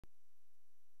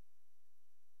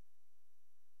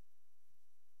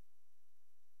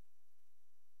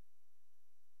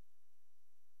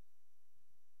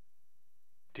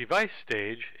Device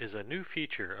Stage is a new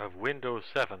feature of Windows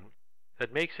 7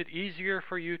 that makes it easier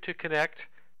for you to connect,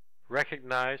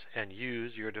 recognize, and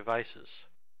use your devices.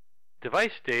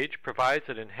 Device Stage provides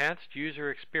an enhanced user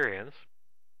experience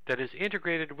that is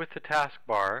integrated with the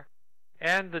taskbar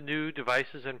and the new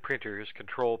Devices and Printers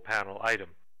control panel item.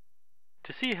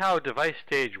 To see how Device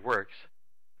Stage works,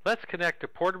 let's connect a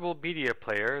portable media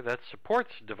player that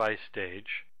supports Device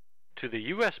Stage to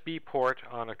the USB port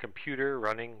on a computer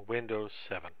running Windows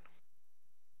 7.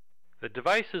 The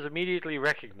device is immediately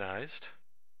recognized,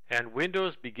 and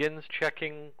Windows begins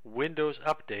checking Windows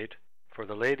Update for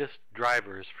the latest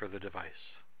drivers for the device.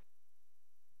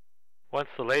 Once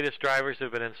the latest drivers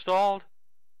have been installed,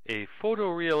 a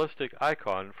photorealistic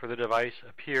icon for the device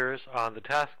appears on the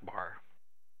taskbar.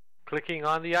 Clicking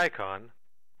on the icon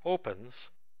opens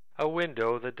a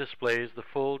window that displays the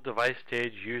full Device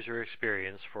Stage user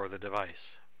experience for the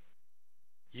device.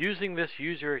 Using this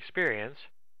user experience,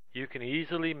 you can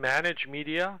easily manage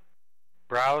media,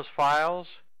 browse files,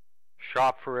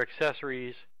 shop for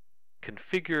accessories,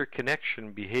 configure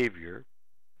connection behavior,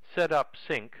 set up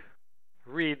sync,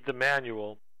 read the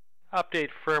manual, update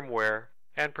firmware,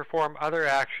 and perform other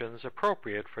actions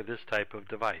appropriate for this type of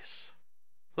device.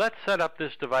 Let's set up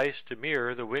this device to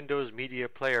mirror the Windows Media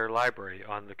Player library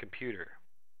on the computer.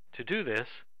 To do this,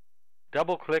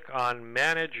 double-click on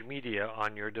Manage Media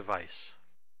on your device.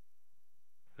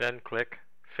 Then click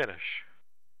Finish.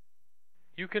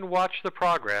 You can watch the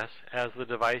progress as the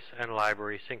device and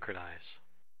library synchronize.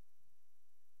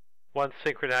 Once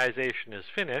synchronization is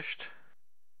finished,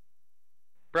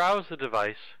 browse the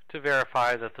device to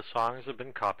verify that the songs have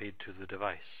been copied to the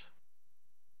device.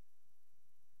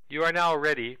 You are now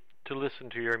ready to listen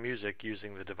to your music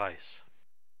using the device.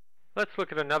 Let's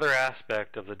look at another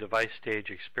aspect of the Device Stage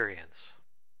experience.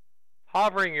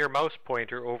 Hovering your mouse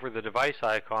pointer over the device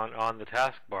icon on the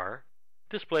taskbar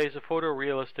displays a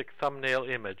photorealistic thumbnail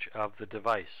image of the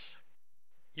device.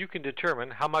 You can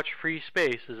determine how much free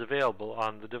space is available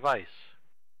on the device.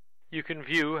 You can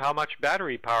view how much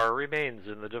battery power remains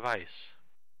in the device.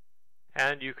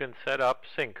 And you can set up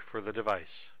sync for the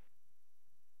device.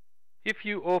 If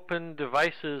you open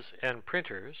Devices and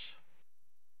Printers,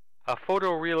 a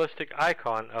photorealistic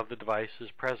icon of the device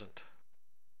is present.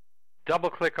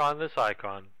 Double-click on this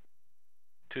icon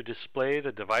to display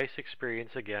the device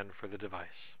experience again for the device.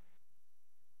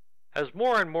 As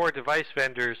more and more device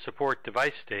vendors support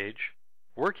Device Stage,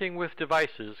 working with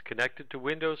devices connected to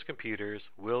Windows computers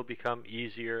will become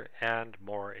easier and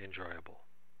more enjoyable.